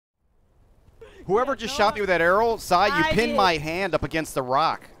Whoever just shot me with that arrow, Sai, you pinned my hand up against the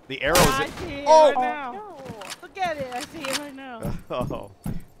rock. The arrows. I see it right now. No. Look at it. I see it right now. Oh,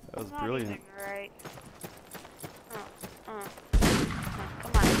 that was brilliant. Right.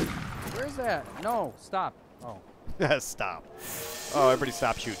 Come on. Where's that? No, stop. Oh. Stop. Oh, everybody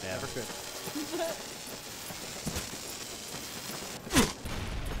stop shooting at her.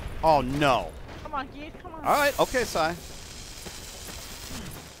 Oh, no. Come on, kid. Come on. All right. Okay, Sai.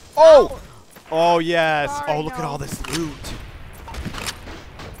 Oh! Oh, yes. Sorry, Oh, look at all this loot.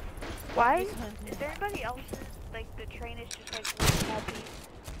 Why? Is there anybody else? Like, the train is just like really happy.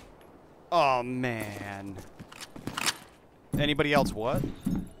 Oh, man. Anybody else what?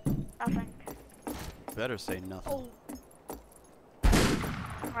 Nothing. Better say nothing. Oh.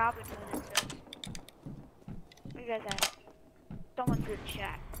 Robin said it too. Where you guys at? Someone's in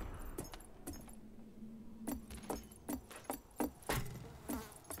chat.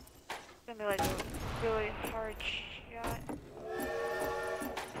 It's gonna be like a really hard shot.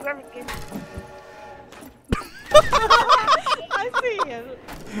 Whoever gets I see it.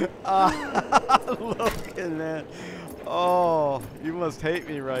 Look at that. Oh, you must hate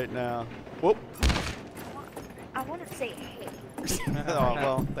me right now. Whoop. I want to say hate. Oh,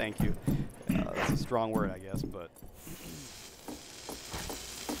 well, thank you. That's a strong word, I guess, but.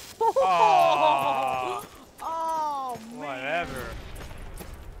 Oh, oh man. Whatever.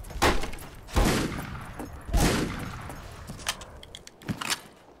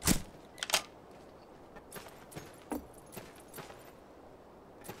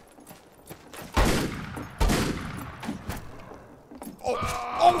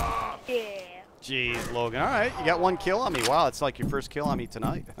 Oh! Yeah. Jeez, Logan. All right, you got one kill on me. Wow, it's like your first kill on me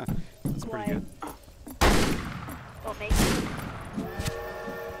tonight. That's pretty good. Well, maybe.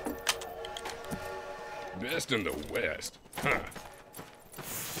 Best in the West. Huh.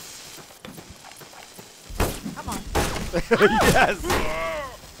 Come on. Yes!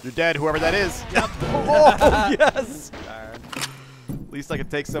 You're dead, whoever that is. Yep. Oh, yes! At least I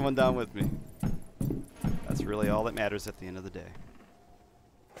could take someone down with me. That's really all that matters at the end of the day.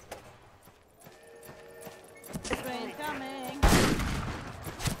 Train's coming.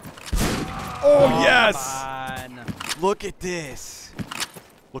 Oh, yes! Come on. Look at this.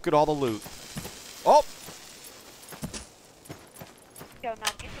 Look at all the loot. Oh! Yo,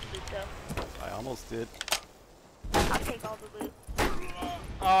 not get the loot though. I almost did. I'll take all the loot.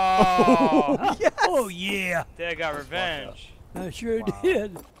 Oh, Yes! Oh, yeah. they got revenge. I sure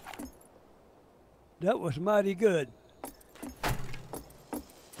did. That was mighty good.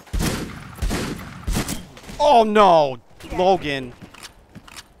 Oh, no! Logan.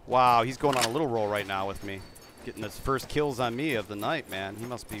 Wow, he's going on a little roll right now with me. Getting his first kills on me of the night, man. He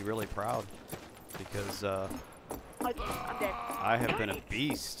must be really proud. Because, I'm dead. I have been a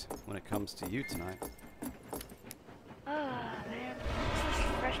beast when it comes to you tonight. Oh, man. This is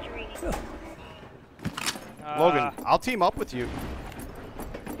frustrating. Logan, I'll team up with you.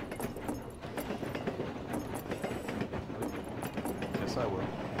 Yes, I will.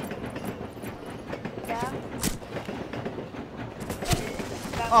 Yeah?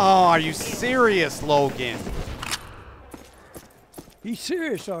 Oh, are you serious, Logan? He's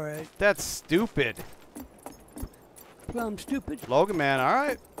serious, all right. That's stupid. Plumb stupid. Logan, man, all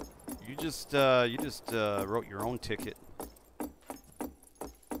right. You just wrote your own ticket.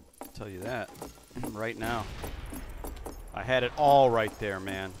 I'll tell you that right now. I had it all right there,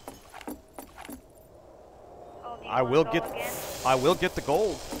 man. Oh, I will get the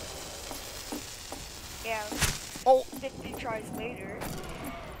gold. Yeah. Oh. 50 tries later.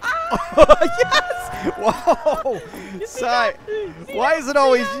 Yes! Whoa! Sai, why is it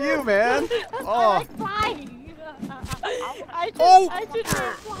always you, man? Oh. I like flying. I should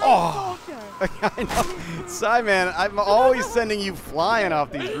fly soldier. I know. Sai, man, I'm always sending you flying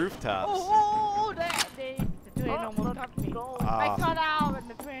off these rooftops. Oh, the train almost got me. I cut out and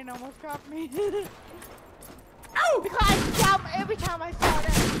the train almost got me. Oh! Because I jump every time I saw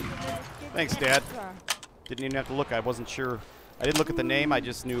that. Thanks, Dad. Didn't even have to look. I wasn't sure. I didn't look at the name. I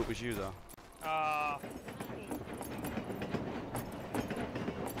just knew it was you, though. Oh,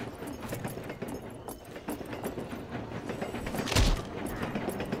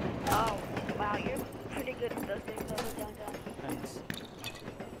 wow, you're pretty good at those things. Down. Thanks.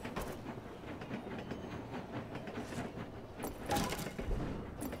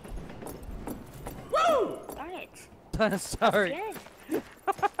 Woo! Darn it. Sorry. Again.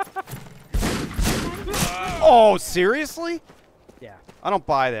 Oh, seriously? Yeah. I don't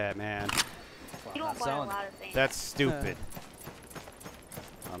buy that, man. You don't buy a lot of things. That's stupid.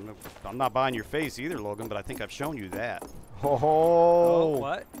 I'm not buying your face either, Logan, but I think I've shown you that. Oh, Oh,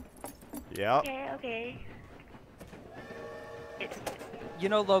 what? Yep. Okay. You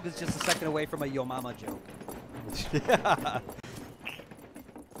know Logan's just a second away from a yo mama joke. Yeah.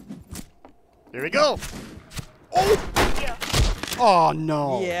 Here we go. Oh! Yeah. Oh,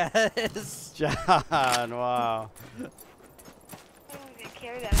 no. Yes. John, wow. I'm gonna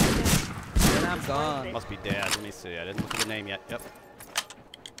carry that. Right And I'm gone. Must be Dad. Let me see. I didn't look at the name yet. Yep.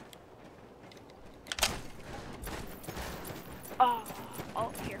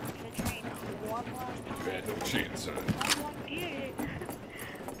 oh, here comes the train. One last time. You had no chance, son. One gig.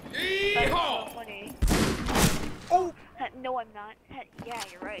 Yeehaw! So funny. Oh! No, I'm not. Yeah,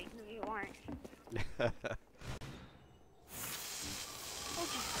 you're right. No, you aren't.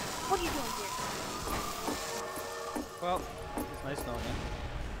 What are you doing here? Well, it's nice knowing you.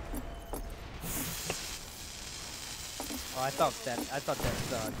 Oh, I thought that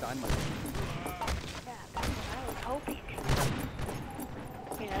dynamite. Yeah, that's what I was hoping.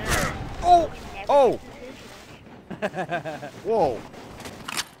 Yeah. Oh! Never Oh! gets this. Whoa.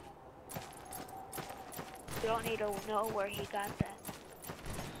 You don't need to know where he got that.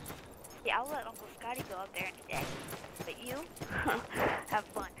 Yeah, I'll let Uncle Scotty go up there instead. But you, have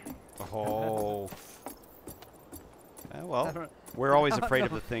fun. Oh. Yeah, I well, don't- we're always I don't afraid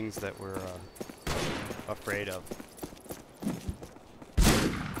of know. the things that we're afraid of. I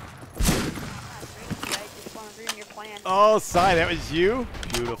just want to ruin your plans. Oh, Sai, that was you?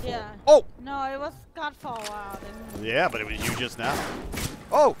 Beautiful. Yeah. Oh! No, it was Scott for a while. Then Yeah, but it was you just now.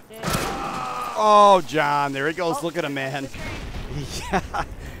 Oh! yeah. Oh, John, there he goes. Oh, Look at him, man. the train. Yeah.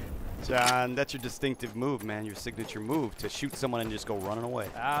 John, that's your distinctive move, man. Your signature move to shoot someone and just go running away.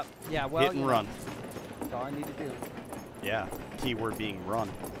 Yeah, well, Hit and you know, run. That's all I need to do. Yeah. Keyword being run.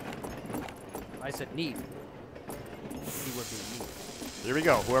 I said need. Keyword being need. Here we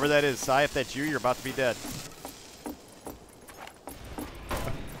go. Whoever that is, Sai, if that's you, you're about to be dead.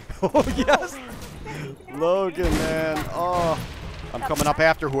 Oh, yes. Logan, man. Oh. I'm coming up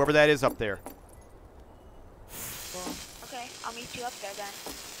after whoever that is up there. Okay, I'll meet you up there then.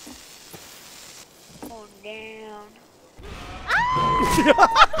 Oh, down.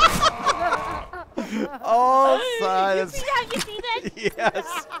 Oh, Sai, You that's... see that? You see that?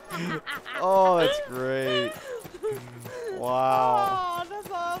 Yes. Oh, that's great. Wow. Oh, that's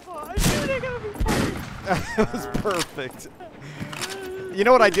awful. I knew they were gonna be funny. That was perfect. You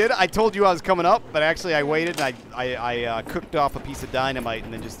know what I did? I told you I was coming up, but actually I waited and I cooked off a pipe of dynamite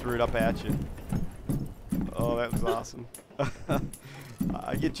and then just threw it up at you. Oh, that was awesome.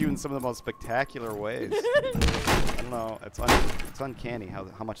 I get you in some of the most spectacular ways. I don't know. It's uncanny how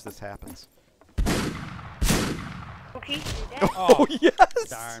much this happens. Okay, you dead? Oh, yes!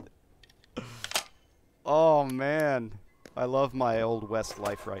 Darn. Oh, man. I love my old West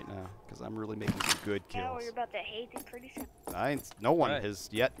life right now because I'm really making some good Yeah, well, kills. you're about to hate it pretty soon. No one Right. has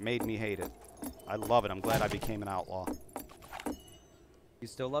yet made me hate it. I love it. I'm glad I became an outlaw. You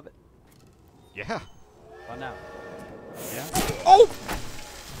still love it? Yeah. Well, now. Yeah. Oh!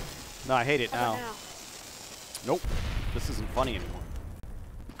 No, I hate it How now. about Nope. This isn't funny anymore.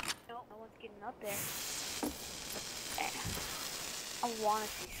 No, no one's getting up there. I want to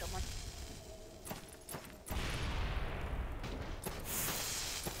see someone.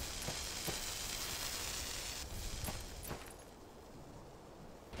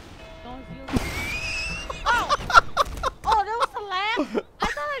 Don't you? Oh! Oh, that was a laugh? I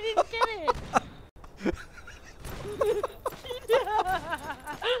thought I didn't get it.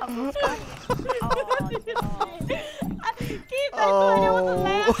 Uncle Scotty. Oh, no. Keith, I thought it was a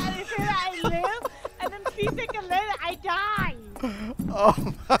laugh, and he said I live, and then 3 seconds later, I died. Oh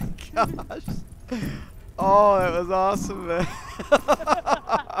my gosh. Oh, that was awesome, man.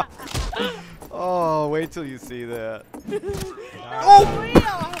 Oh, wait till you see that. Oh! For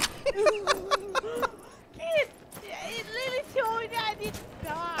real. Keith, it literally showed me that I didn't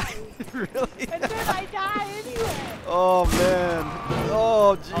die. Really? And then I die anyway. Oh, man.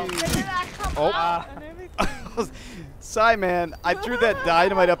 Oh, And jeez. then I come Oh. out and everything. Sai, man, I threw that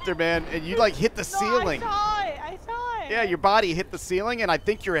dynamite up there, man, and you like hit the ceiling. No, I saw it. Yeah, your body hit the ceiling, and I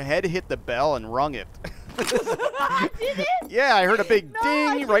think your head hit the bell and rung it. I did it? Yeah, I heard a big No,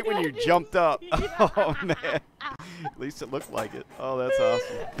 I ding right when didn't. you jumped up. Yeah. Oh, man. At least it looked like it. Oh, that's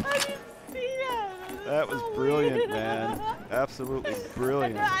awesome. I didn't see that. That was so brilliant, weird. man. Absolutely And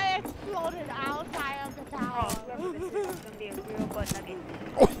brilliant. then I exploded outside of the Oh, tower. whoever this is gonna be a real butt nugget.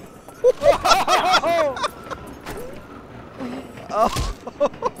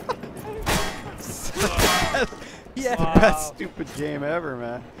 Yeah, Wow. best stupid game ever,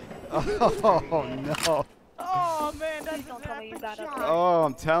 man. Oh no. Oh man, that's Please don't tell me you got up there. Oh,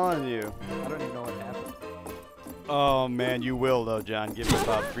 I'm telling you. I don't even know what happened. Oh man, you will though, John. Give me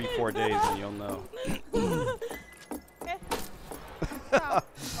about 3-4 days and you'll know.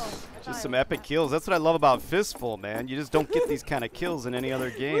 Just some epic kills. That's what I love about Fistful, man. You just don't get these kind of kills in any other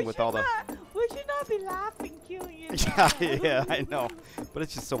game with all the... We should not be laughing, killing you. Yeah, I know. But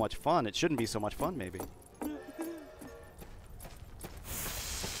it's just so much fun. It shouldn't be so much fun, maybe.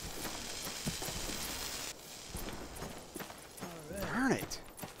 Burn it.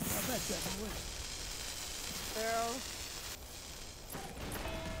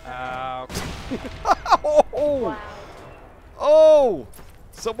 Oh! Wow. Oh!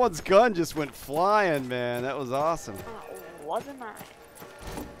 Someone's gun just went flying, man. That was awesome. Wasn't mine.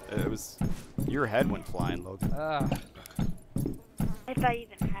 It was... Your head went flying, Logan. If I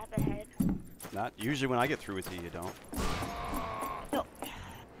even have a head. Not usually when I get through with you, you don't. No.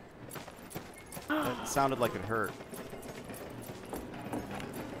 It sounded like it hurt.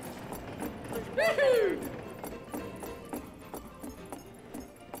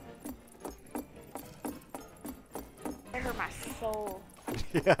 It hurt my soul.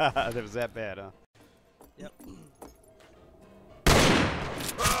 Yeah, that was that bad, huh? Yep.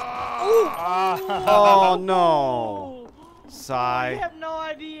 Oh no! Sigh. You have no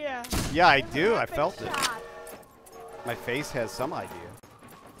idea. Yeah, I do. I felt it. My face has some idea.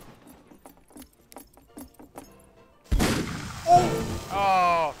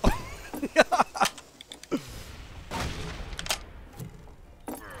 Oh!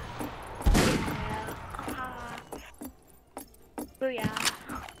 Booyah.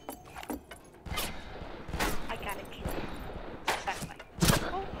 I got a kill. That's fine.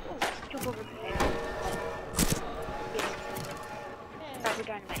 Oh, jump over the head. Stop the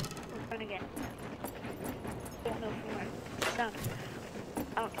dynamite. Run again. Don't know from where. Down.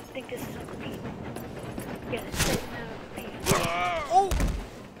 I don't think this is Uncle Pete. Yeah, this is Uncle Pete. Oh!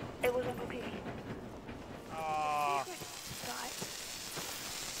 It was Uncle Pete. Oh!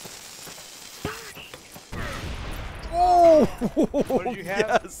 Oh! What did you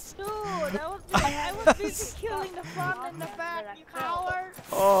have? Yes! Dude, I was busy killing the front and the back, you coward.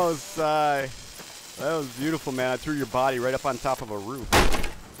 Oh, sigh. That was beautiful, man. I threw your body right up on top of a roof.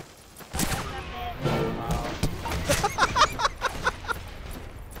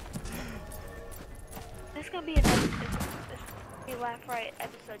 This is gonna be another. This be Laugh Right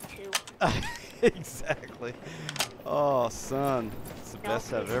episode 2. Exactly. Oh, son. It's the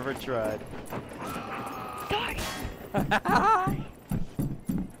best I've ever tried. Darn!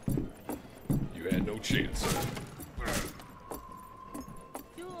 You had no chance.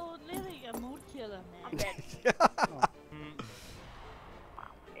 You're literally a mood killer, man. I'm dead.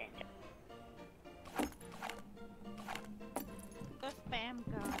 The spam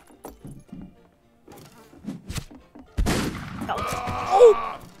god.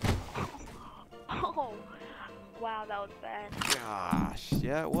 Oh! Oh! Wow, that was bad. Gosh,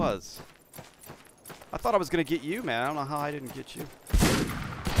 yeah, it was. I thought I was gonna get you, man. I don't know how I didn't get you.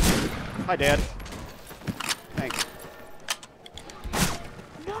 Hi, Dad. Thanks.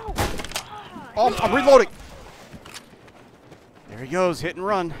 No! Oh, I'm reloading. There he goes, hit and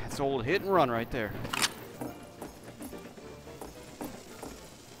run. That's old hit and run right there.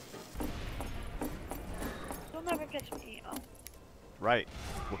 You'll never catch me. Oh. Right.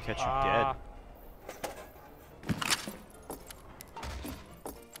 We'll catch you dead.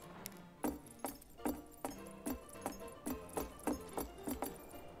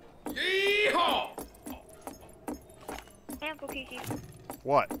 Yeehaw! Hey, Uncle Kiki.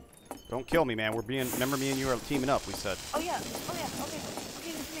 What? Don't kill me, man. We're being. Remember, me and you are teaming up. We said. Oh yeah. Oh yeah. Okay. Okay,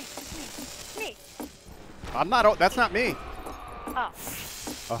 it's me. It's me. It's me. I'm not. Oh, that's not me. Oh.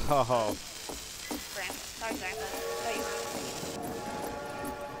 Oh. Grandpa. Sorry, Grandpa.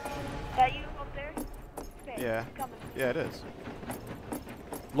 That you up there? Okay. Yeah. Coming. Yeah, it is.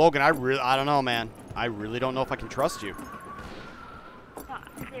 Logan, I don't know, man. I really don't know if I can trust you. No,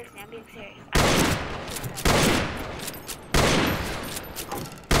 seriously, I'm being serious.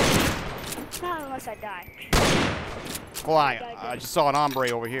 Not unless I die. Hold on. I just saw an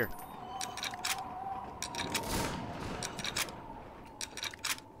hombre over here.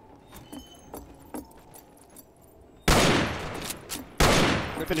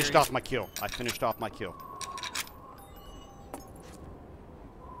 I finished off my kill. I finished off my kill.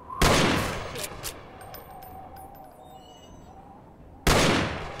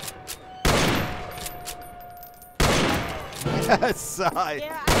 Yes, sigh.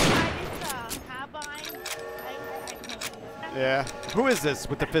 Yeah, I tried this carbine. I Yeah. Who is this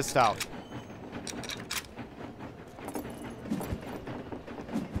with the fist out?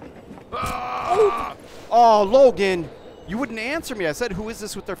 Oh, Logan. You wouldn't answer me. I said, who is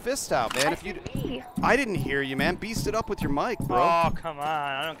this with their fist out, man? If you, I didn't hear you, man. Beast it up with your mic, bro. Oh, come on.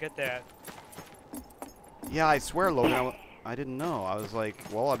 I don't get that. Yeah, I swear, Logan. I didn't know. I was like,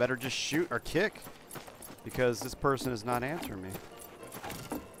 well, I better just shoot or kick because this person is not answering me.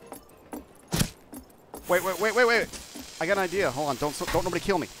 Wait. I got an idea. Hold on. Don't nobody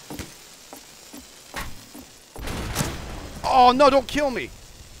kill me. Oh, no, don't kill me.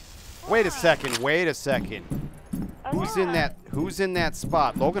 Wait a second. Who's in that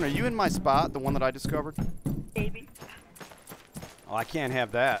spot? Logan, are you in my spot? The one that I discovered? Maybe. Oh, I can't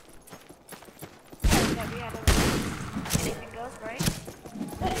have that. Anything goes, right?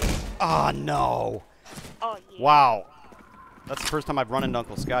 Oh, no. Oh, yeah. Wow. That's the first time I've run into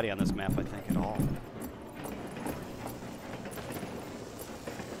Uncle Scotty on this map, I think, at all.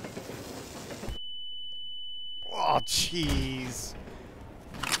 Oh, jeez.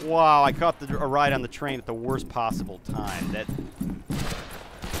 Wow, I caught a ride on the train at the worst possible time. That.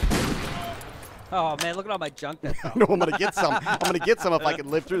 Oh man, look at all my junk that's out. No, I'm gonna get some. I'm gonna get some if I can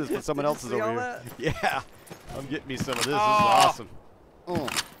live through this, but someone else is See over all here. that? Yeah, I'm getting me some of this. This is awesome.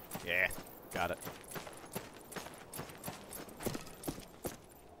 Yeah, got it.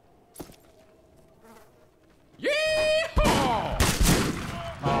 Yeehaw!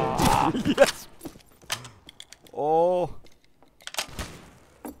 Yes. Oh.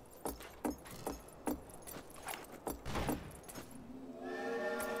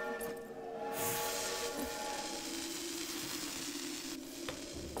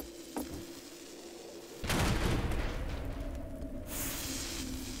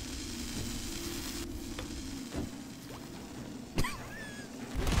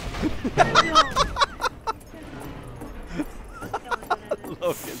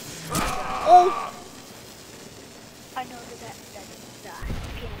 Logan. Oh! I know that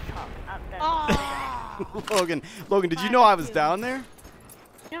can't talk out there. Logan, did you know I was down there?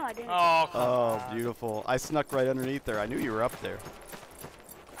 No, I didn't. Oh, come Oh, on. beautiful. I snuck right underneath there. I knew you were up there.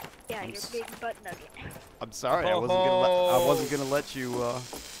 Yeah, you're a big butt nugget. I'm sorry. I wasn't gonna let you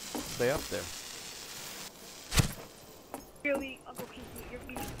stay up there. Really, Uncle Keith, you're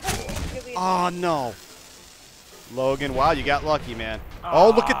being really. Oh no. Logan, wow, you got lucky, man. Oh,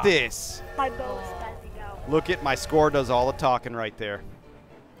 look at this. My bow is spazzing out. Look at my score does all the talking right there.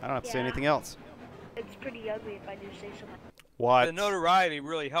 I don't have to say Yeah. anything else. It's pretty ugly if I do say so much. What? The notoriety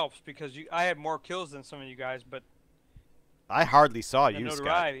really helps because I had more kills than some of you guys, but I hardly saw the you, Scott.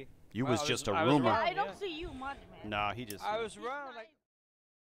 notoriety. You was just a I was rumor. around, I don't yeah. see you much, man. Nah, he just. I was around like.